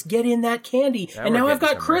nutrients get in that candy? And now I've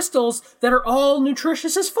got crystals that are all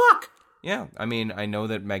nutritious as fuck. Yeah, I mean, I know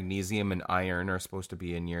that magnesium and iron are supposed to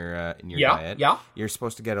be in your Yeah, diet. yeah. You're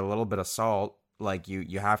supposed to get a little bit of salt. Like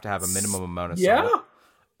you have to have a minimum amount of Yeah. salt.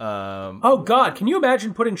 Oh God, can you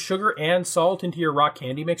imagine putting sugar and salt into your rock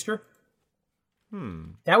candy mixture?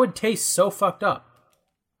 That would taste so fucked up.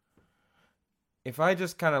 If I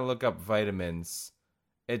just kind of look up vitamins,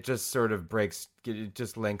 it just sort of it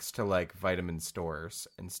just links to like vitamin stores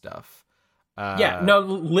and stuff.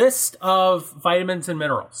 List of vitamins and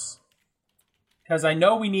minerals. Because I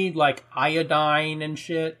know we need like iodine and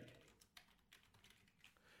shit.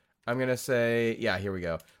 I'm going to say, yeah, here we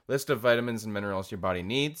go. List of vitamins and minerals your body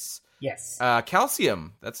needs. Yes.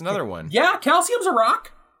 Calcium. That's another one. Yeah, calcium's a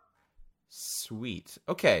rock. Sweet.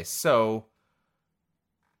 Okay, so...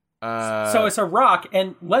 so it's a rock,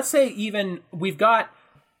 and let's say even we've got...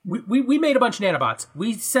 We made a bunch of nanobots.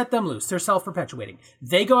 We set them loose. They're self-perpetuating.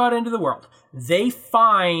 They go out into the world. They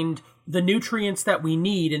find the nutrients that we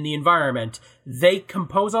need in the environment. They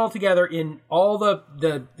compose all together in all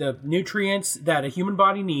the nutrients that a human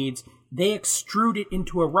body needs. They extrude it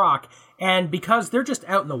into a rock. And because they're just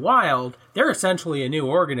out in the wild, they're essentially a new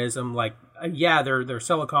organism. Like, yeah, they're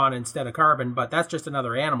silicon instead of carbon, but that's just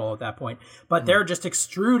another animal at that point. But they're just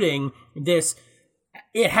extruding this.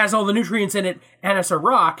 It has all the nutrients in it, and it's a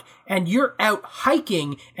rock, and you're out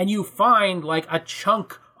hiking, and you find, like, a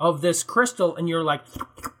chunk of this crystal, and you're like,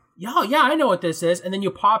 yeah, I know what this is, and then you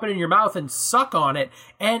pop it in your mouth and suck on it,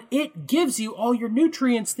 and it gives you all your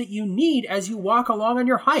nutrients that you need as you walk along on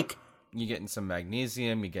your hike. You're getting some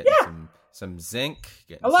magnesium, you're getting some zinc,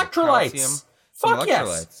 getting electrolytes. Some Fuck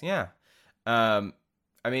electrolytes, yes. yeah.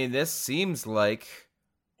 I mean, this seems like...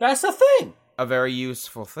 That's the thing. A very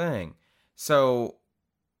useful thing. So...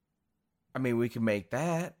 I mean, we could make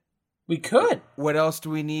that. We could. What else do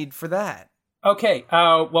we need for that? Okay,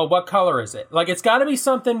 well, what color is it? Like, it's got to be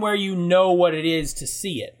something where you know what it is to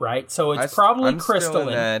see it, right? So it's probably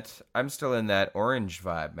crystalline. I'm still in that orange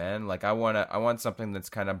vibe, man. Like, I want something that's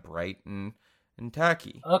kind of bright and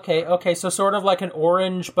tacky. Okay, so sort of like an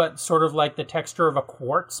orange, but sort of like the texture of a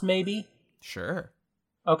quartz, maybe? Sure.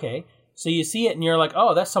 Okay. So you see it and you're like,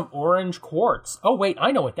 oh, that's some orange quartz. Oh, wait,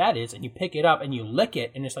 I know what that is. And you pick it up and you lick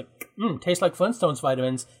it and it's like, tastes like Flintstones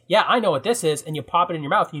vitamins. Yeah, I know what this is. And you pop it in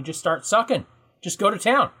your mouth and you just start sucking. Just go to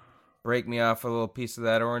town. Break me off a little piece of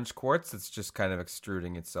that orange quartz that's just kind of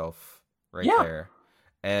extruding itself right there.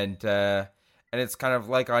 And it's kind of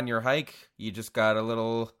like on your hike, you just got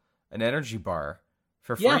an energy bar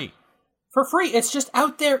for free. Yeah, for free. It's just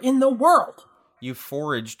out there in the world. You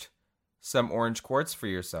foraged some orange quartz for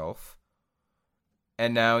yourself.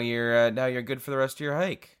 And now you're good for the rest of your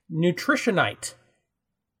hike. Nutritionite.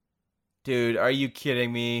 Dude, are you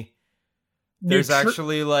kidding me? There's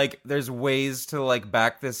actually there's ways to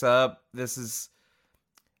back this up. This is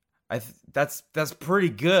that's pretty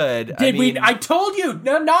good. I told you,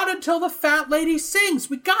 not until the fat lady sings.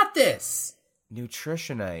 We got this.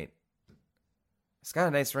 Nutritionite. It's got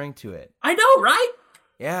a nice ring to it. I know, right?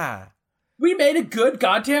 Yeah. We made a good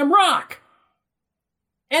goddamn rock.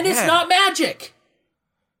 And it's not magic.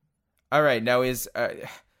 All right, now as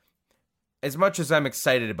much as I'm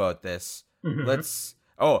excited about this, let's...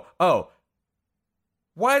 Oh,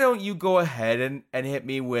 why don't you go ahead and hit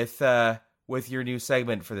me with your new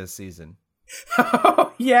segment for this season?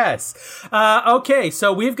 Oh, yes. Okay,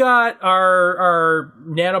 so we've got our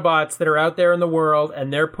nanobots that are out there in the world,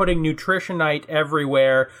 and they're putting nutritionite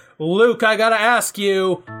everywhere. Luke, I gotta ask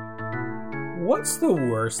you, what's the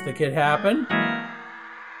worst that could happen?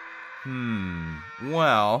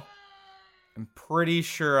 Well... I'm pretty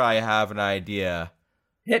sure I have an idea.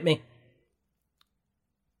 Hit me.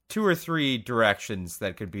 2 or 3 directions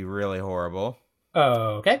that could be really horrible.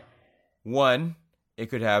 Okay. 1, it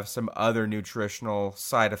could have some other nutritional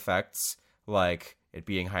side effects, like it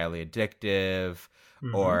being highly addictive,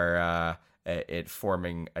 or it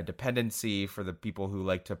forming a dependency for the people who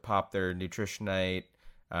like to pop their nutritionite,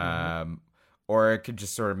 or it could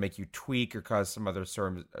just sort of make you tweak or cause some other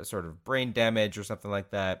sort of brain damage or something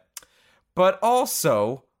like that. But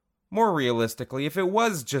also, more realistically, if it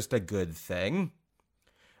was just a good thing,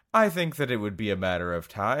 I think that it would be a matter of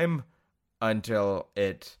time until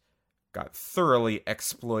it got thoroughly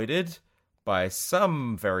exploited by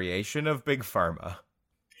some variation of Big Pharma.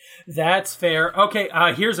 That's fair. Okay,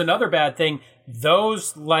 here's another bad thing.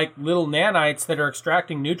 Those, little nanites that are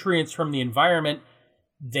extracting nutrients from the environment,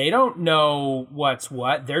 they don't know what's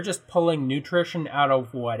what. They're just pulling nutrition out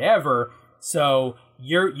of whatever. So...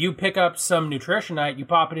 You pick up some nutritionite, you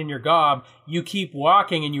pop it in your gob, you keep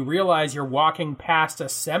walking, and you realize you're walking past a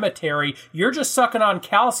cemetery. You're just sucking on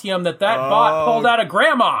calcium that bot pulled out of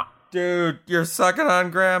Grandma. Dude, you're sucking on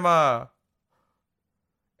Grandma.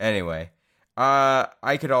 Anyway,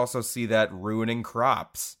 I could also see that ruining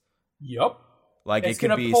crops. Yep. Like It's it could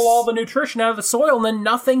going to be pull all the nutrition out of the soil, and then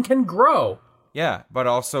nothing can grow. Yeah, but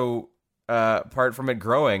also, apart from it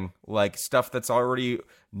growing, like stuff that's already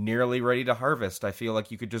nearly ready to harvest, I feel like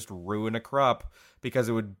you could just ruin a crop because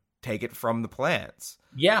it would take it from the plants.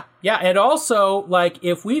 Yeah, and also, like,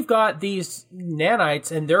 if we've got these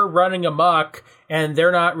nanites and they're running amok and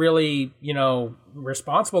they're not really,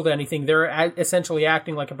 responsible to anything, they're essentially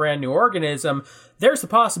acting like a brand new organism, there's the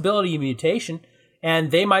possibility of mutation.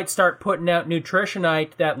 And they might start putting out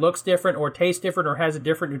nutritionite that looks different or tastes different or has a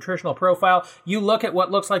different nutritional profile. You look at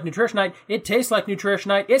what looks like nutritionite, it tastes like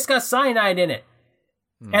nutritionite, it's got cyanide in it.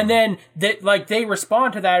 And then they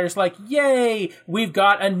respond to that. It's like, yay, we've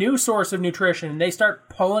got a new source of nutrition. And they start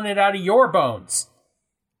pulling it out of your bones.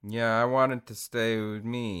 Yeah, I want it to stay with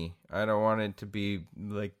me. I don't want it to be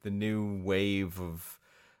like the new wave of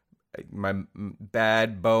my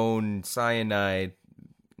bad bone cyanide.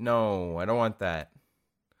 No, I don't want that.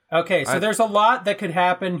 Okay, so there's a lot that could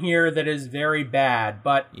happen here that is very bad.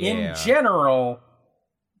 But in general,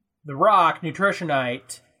 the rock,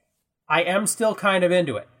 nutritionite, I am still kind of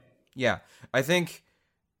into it. Yeah, I think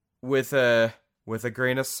with a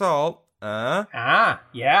grain of salt, yeah.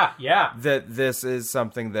 that this is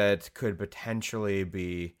something that could potentially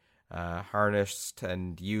be harnessed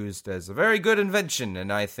and used as a very good invention,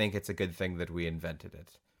 and I think it's a good thing that we invented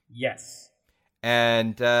it. Yes.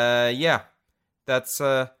 And that's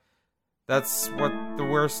what the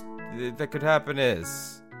worst that could happen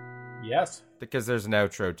is. Yes. Because there's an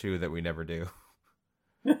outro too that we never do.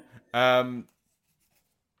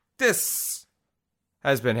 This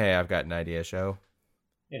has been Hey, I've Got an Idea show.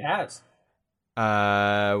 It has.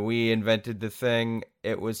 We invented the thing.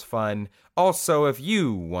 It was fun. Also, if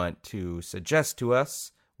you want to suggest to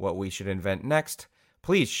us what we should invent next,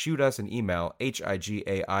 please shoot us an email,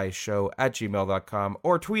 higaishow@gmail.com,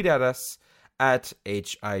 or tweet at us at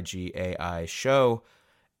higaishow,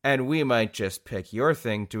 and we might just pick your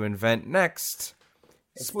thing to invent next.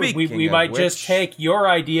 Speaking we might just take your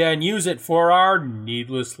idea and use it for our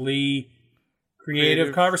needlessly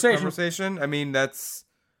creative conversation. I mean, that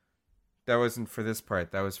wasn't for this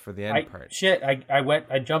part. That was for the end part. Shit,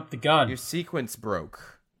 I jumped the gun. Your sequence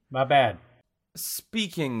broke. My bad.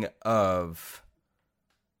 Speaking of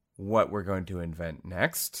what we're going to invent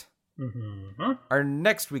next, our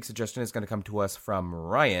next week's suggestion is going to come to us from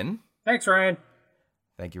Ryan. Thanks, Ryan.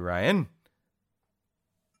 Thank you, Ryan.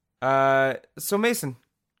 So Mason.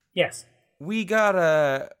 Yes. We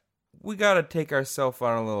gotta take ourselves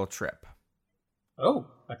on a little trip. Oh,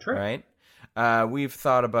 a trip. Right? We've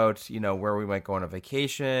thought about, where we might go on a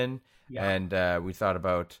vacation, and we thought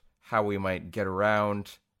about how we might get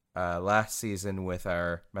around last season with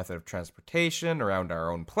our method of transportation around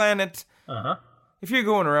our own planet. Uh-huh. If you're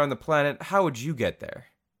going around the planet, how would you get there?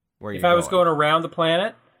 If I was going around the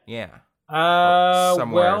planet? Yeah.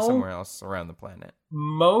 Somewhere else around the planet.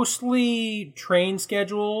 Mostly train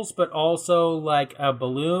schedules, but also like a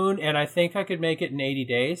balloon, and I think I could make it in 80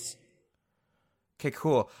 days. Okay,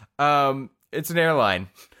 cool. It's an airline.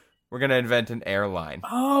 We're going to invent an airline.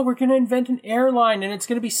 Oh, we're going to invent an airline, and it's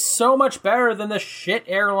going to be so much better than the shit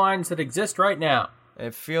airlines that exist right now.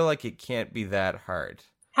 I feel like it can't be that hard.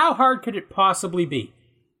 How hard could it possibly be?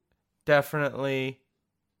 Definitely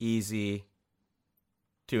easy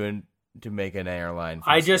to make an airline.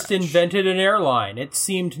 I just invented an airline. It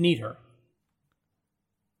seemed neater.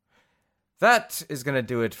 That is going to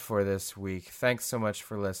do it for this week. Thanks so much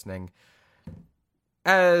for listening.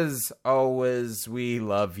 As always, we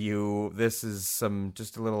love you. This is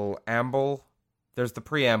just a little amble. There's the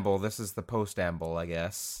preamble. This is the post-amble, I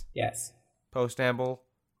guess. Yes. Post-amble?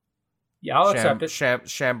 Yeah, I'll accept it.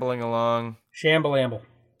 Shambling along. Shamble-amble.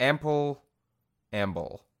 Ample.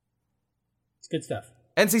 Amble. It's good stuff.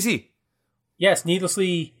 NCC. Yes,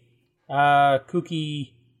 needlessly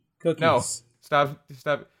kooky cookies. No. Stop.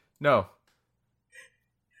 No.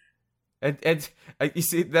 And you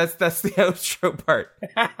see, that's the outro part.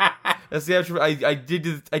 That's the outro. I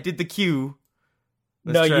did the Q.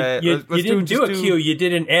 You didn't do a Q. You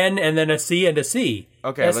did an N and then a C and a C.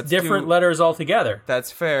 Okay, that's different letters altogether.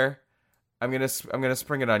 That's fair. I'm gonna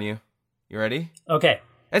spring it on you. You ready? Okay.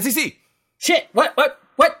 NCC. Shit. What?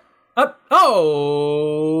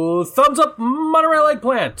 Thumbs up monorail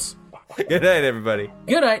eggplant. Good night, everybody.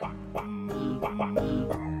 Good night.